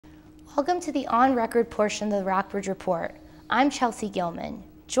Welcome to the on-record portion of the Rockbridge Report. I'm Chelsea Gilman.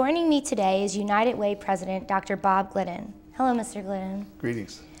 Joining me today is United Way President Dr. Bob Glidden. Hello, Mr. Glidden.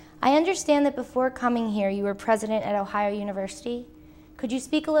 Greetings. I understand that before coming here, you were president at Ohio University. Could you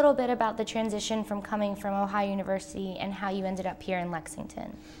speak a little bit about the transition from coming from Ohio University and how you ended up here in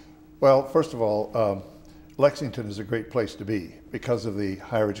Lexington? Well, first of all, Lexington is a great place to be because of the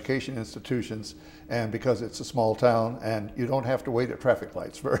higher education institutions and because it's a small town and you don't have to wait at traffic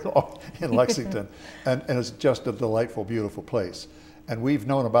lights very long in Lexington. and it's just a delightful, beautiful place. And we've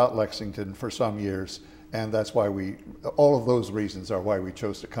known about Lexington for some years, and that's why all of those reasons are why we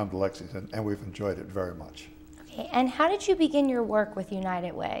chose to come to Lexington, and we've enjoyed it very much. Okay, and how did you begin your work with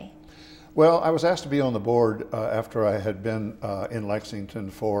United Way? Well, I was asked to be on the board after I had been in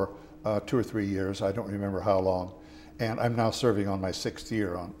Lexington for 2 or 3 years. I don't remember how long. And I'm now serving on my 6th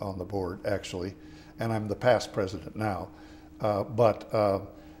year on the board, actually. And I'm the past president now.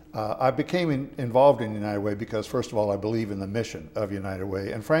 I became involved in United Way because, first of all, I believe in the mission of United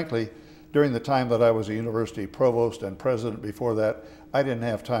Way. And frankly, during the time that I was a university provost and president before that, I didn't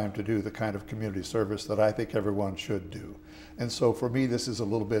have time to do the kind of community service that I think everyone should do. And so for me, this is a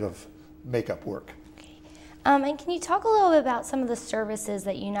little bit of makeup work. And can you talk a little bit about some of the services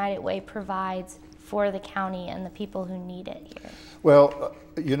that United Way provides for the county and the people who need it here? Well,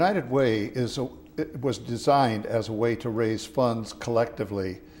 United Way was designed as a way to raise funds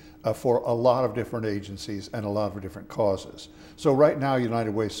collectively for a lot of different agencies and a lot of different causes. So right now,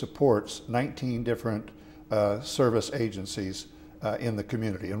 United Way supports 19 different service agencies in the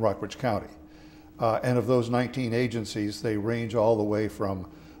community in Rockbridge County. And of those 19 agencies, they range all the way from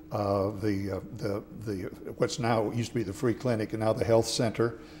what's now used to be the free clinic and now the health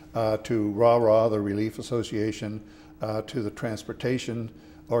center, to RAH, the Relief Association, to the transportation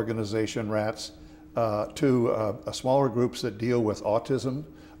organization RATS, to smaller groups that deal with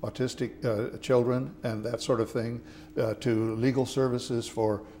autistic children and that sort of thing, to legal services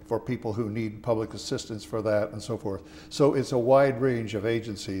for people who need public assistance for that and so forth. So it's a wide range of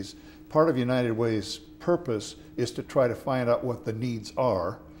agencies. Part of United Way's purpose is to try to find out what the needs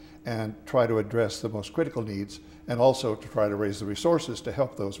are and try to address the most critical needs, and also to try to raise the resources to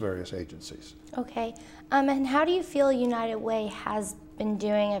help those various agencies. Okay, and how do you feel United Way has been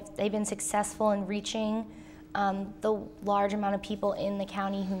doing? Have they been successful in reaching the large amount of people in the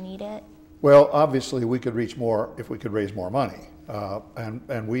county who need it? Well, obviously we could reach more if we could raise more money.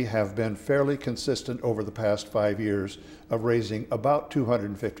 And we have been fairly consistent over the past 5 years of raising about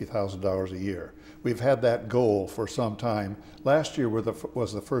 $250,000 a year. We've had that goal for some time. Last year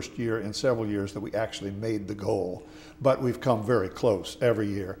was the first year in several years that we actually made the goal, but we've come very close every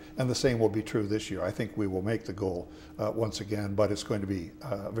year, and the same will be true this year. I think we will make the goal once again, but it's going to be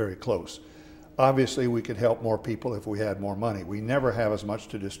very close. Obviously, we could help more people if we had more money. We never have as much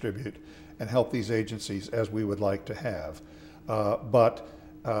to distribute and help these agencies as we would like to have.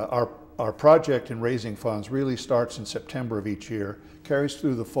 Our project in raising funds really starts in September of each year, carries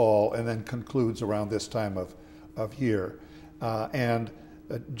through the fall, and then concludes around this time of year.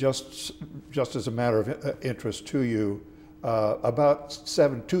 Just as a matter of interest to you, about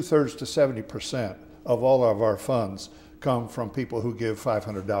 2/3 to 70% of all of our funds come from people who give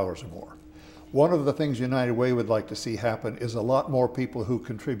 $500 or more. One of the things United Way would like to see happen is a lot more people who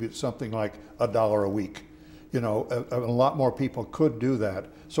contribute something like $1 a week. You know, a lot more people could do that.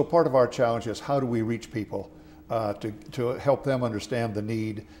 So part of our challenge is how do we reach people to help them understand the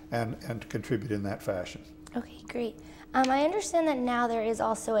need and to contribute in that fashion. Okay, great. I understand that now there is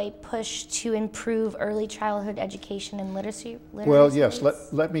also a push to improve early childhood education and literacy. Well, yes,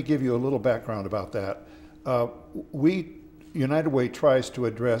 let me give you a little background about that. United Way tries to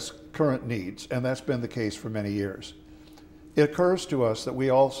address current needs, and that's been the case for many years. It occurs to us that we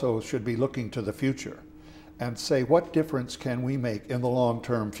also should be looking to the future and say, what difference can we make in the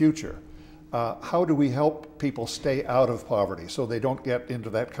long-term future? How do we help people stay out of poverty so they don't get into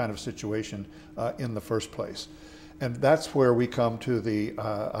that kind of situation in the first place? And that's where we come to the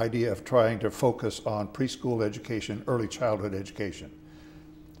idea of trying to focus on preschool education, early childhood education.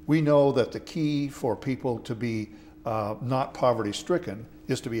 We know that the key for people to be not poverty-stricken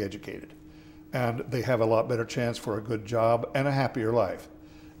is to be educated. And they have a lot better chance for a good job and a happier life.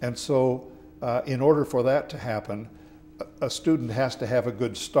 And so in order for that to happen, a student has to have a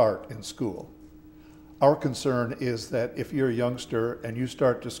good start in school. Our concern is that if you're a youngster and you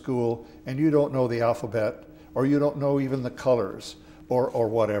start to school and you don't know the alphabet, or you don't know even the colors, or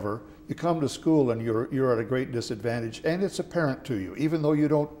whatever, you come to school and you're at a great disadvantage, and it's apparent to you, even though you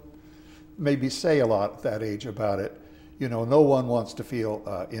don't maybe say a lot at that age about it. You know, no one wants to feel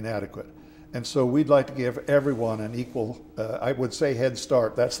inadequate. And so we'd like to give everyone an equal, I would say Head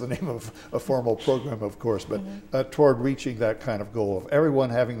Start, that's the name of a formal program, of course, but toward reaching that kind of goal of everyone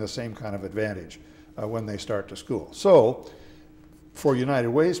having the same kind of advantage when they start to school. So for United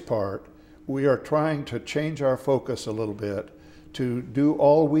Way's part, we are trying to change our focus a little bit to do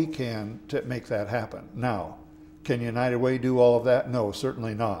all we can to make that happen. Now, can United Way do all of that? No,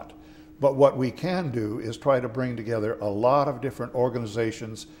 certainly not. But what we can do is try to bring together a lot of different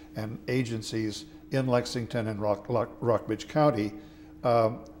organizations and agencies in Lexington and Rockbridge County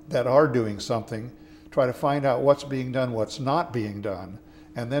that are doing something, try to find out what's being done, what's not being done,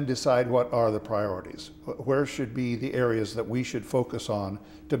 and then decide what are the priorities. Where should be the areas that we should focus on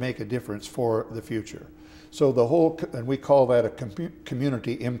to make a difference for the future. So the whole, and we call that a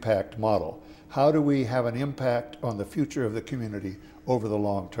community impact model. How do we have an impact on the future of the community over the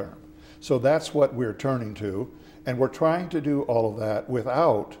long term? So that's what we're turning to, and we're trying to do all of that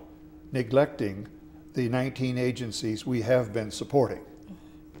without neglecting the 19 agencies we have been supporting.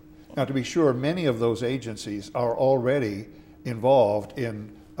 Now, to be sure, many of those agencies are already involved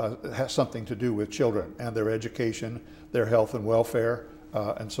in has something to do with children and their education, their health and welfare,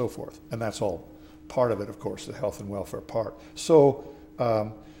 and so forth. And that's all part of it, of course, the health and welfare part. So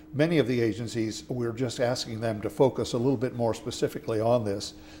many of the agencies, we're just asking them to focus a little bit more specifically on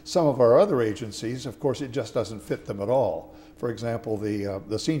this. Some of our other agencies, of course, it just doesn't fit them at all. For example,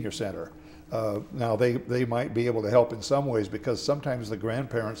 the senior center. Now they might be able to help in some ways because sometimes the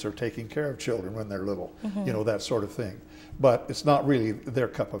grandparents are taking care of children when they're little, you know, that sort of thing. But it's not really their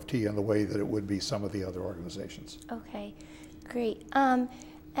cup of tea in the way that it would be some of the other organizations. Okay, great.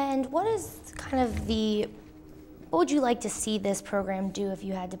 And what is kind of what would you like to see this program do if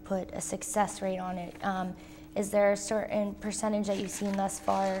you had to put a success rate on it? Is there a certain percentage that you've seen thus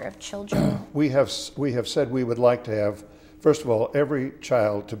far of children? We have said we would like to have, first of all, every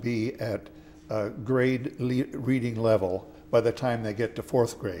child to be at grade reading level by the time they get to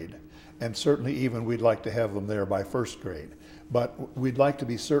 4th grade. And certainly even we'd like to have them there by 1st grade. But we'd like to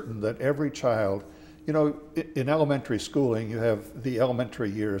be certain that every child, you know, in elementary schooling, you have the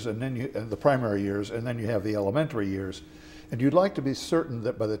elementary years and then the primary years, and then you have the elementary years. And you'd like to be certain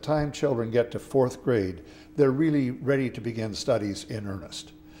that by the time children get to 4th grade, they're really ready to begin studies in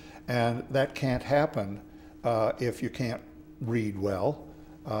earnest. And that can't happen if you can't read well,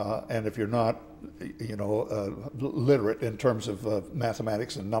 and if you're not, you know, literate in terms of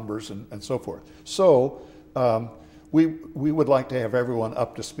mathematics and numbers and so forth. So we would like to have everyone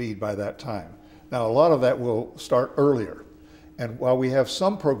up to speed by that time. Now, a lot of that will start earlier. And while we have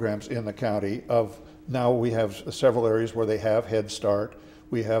some programs in the county now we have several areas where they have Head Start,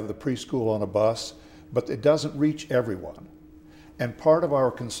 we have the preschool on a bus, but it doesn't reach everyone. And part of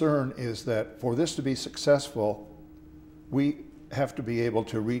our concern is that for this to be successful, we have to be able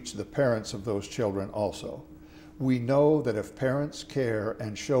to reach the parents of those children also. We know that if parents care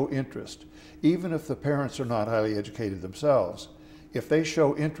and show interest, even if the parents are not highly educated themselves, if they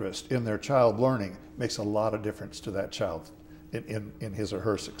show interest in their child learning, it makes a lot of difference to that child in his or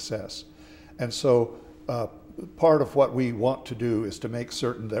her success. And so part of what we want to do is to make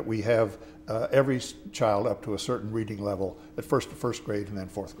certain that we have every child up to a certain reading level at 1st to 1st grade and then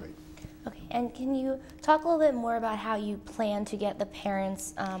 4th grade. Okay, and can you talk a little bit more about how you plan to get the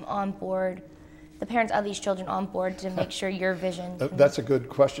parents on board, the parents of these children on board to make sure your vision? That's a good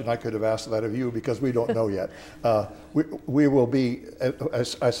question. I could have asked that of you because we don't know yet. We will be,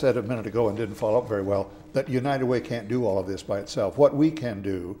 as I said a minute ago and didn't follow up very well, that United Way can't do all of this by itself. What we can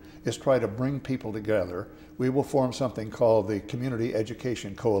do is try to bring people together. We will form something called the Community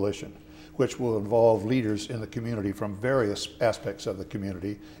Education Coalition, which will involve leaders in the community from various aspects of the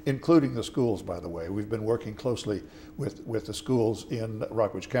community, including the schools, by the way. We've been working closely with the schools in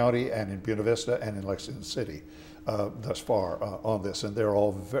Rockbridge County and in Buena Vista and in Lexington City thus far on this, and they're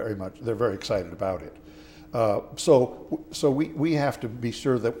all they're very excited about it. So we have to be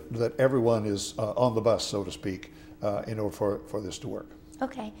sure that everyone is on the bus, so to speak, in order for this to work.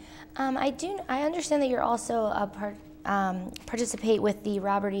 Okay. I understand that you're also participate with the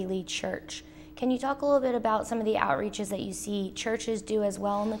Robert E. Lee Church. Can you talk a little bit about some of the outreaches that you see churches do as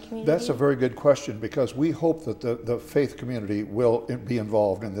well in the community? That's a very good question because we hope that the faith community will be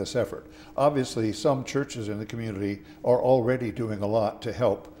involved in this effort. Obviously, some churches in the community are already doing a lot to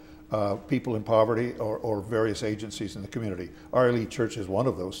help people in poverty or various agencies in the community. Our Elite Church is one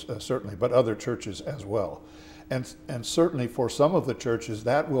of those, certainly, but other churches as well. And certainly for some of the churches,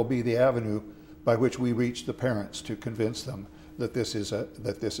 that will be the avenue by which we reach the parents to convince them that this is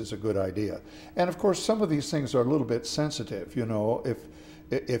a good idea. And of course, some of these things are a little bit sensitive. You know,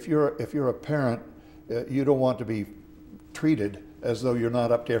 if you're a parent, you don't want to be treated as though you're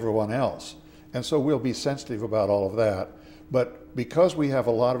not up to everyone else. And so we'll be sensitive about all of that. But because we have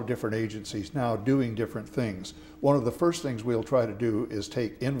a lot of different agencies now doing different things, one of the first things we'll try to do is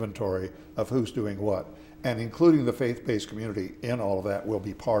take inventory of who's doing what. And including the faith-based community in all of that will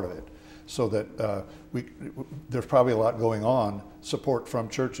be part of it. So that there's probably a lot going on, support from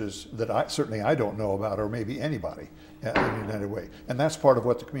churches that certainly I don't know about, or maybe anybody in any way. And that's part of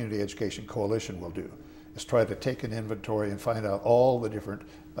what the Community Education Coalition will do, is try to take an inventory and find out all the different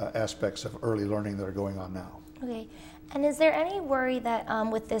aspects of early learning that are going on now. Okay. And is there any worry that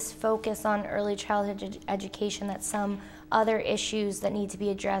with this focus on early childhood education that some other issues that need to be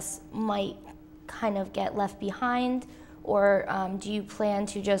addressed might kind of get left behind? Or do you plan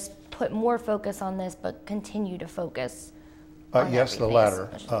to just put more focus on this but continue to focus on yes, the latter.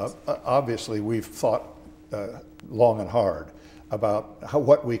 Obviously, we've thought long and hard about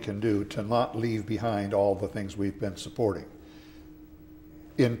what we can do to not leave behind all the things we've been supporting.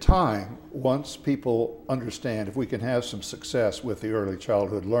 In time, once people understand, if we can have some success with the early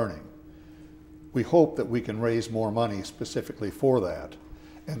childhood learning, we hope that we can raise more money specifically for that.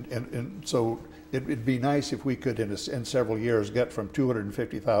 And so it'd be nice if we could, in several years, get from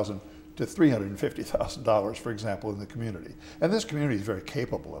 $250,000 to $350,000, for example, in the community. And this community is very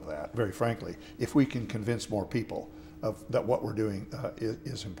capable of that, very frankly, if we can convince more people that what we're doing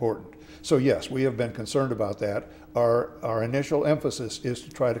is important. So yes, we have been concerned about that. Our initial emphasis is to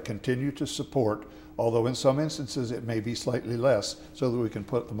try to continue to support, although in some instances it may be slightly less, so that we can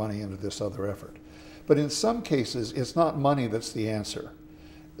put the money into this other effort. But in some cases, it's not money that's the answer.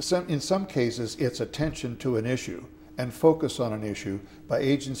 In some cases, it's attention to an issue and focus on an issue by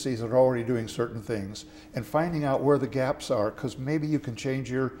agencies that are already doing certain things, and finding out where the gaps are, because maybe you can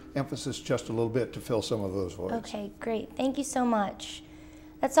change your emphasis just a little bit to fill some of those voids. Okay, great. Thank you so much.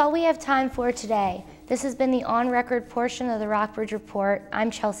 That's all we have time for today. This has been the on-record portion of the Rockbridge Report.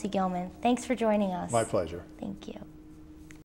 I'm Chelsea Gilman. Thanks for joining us. My pleasure. Thank you.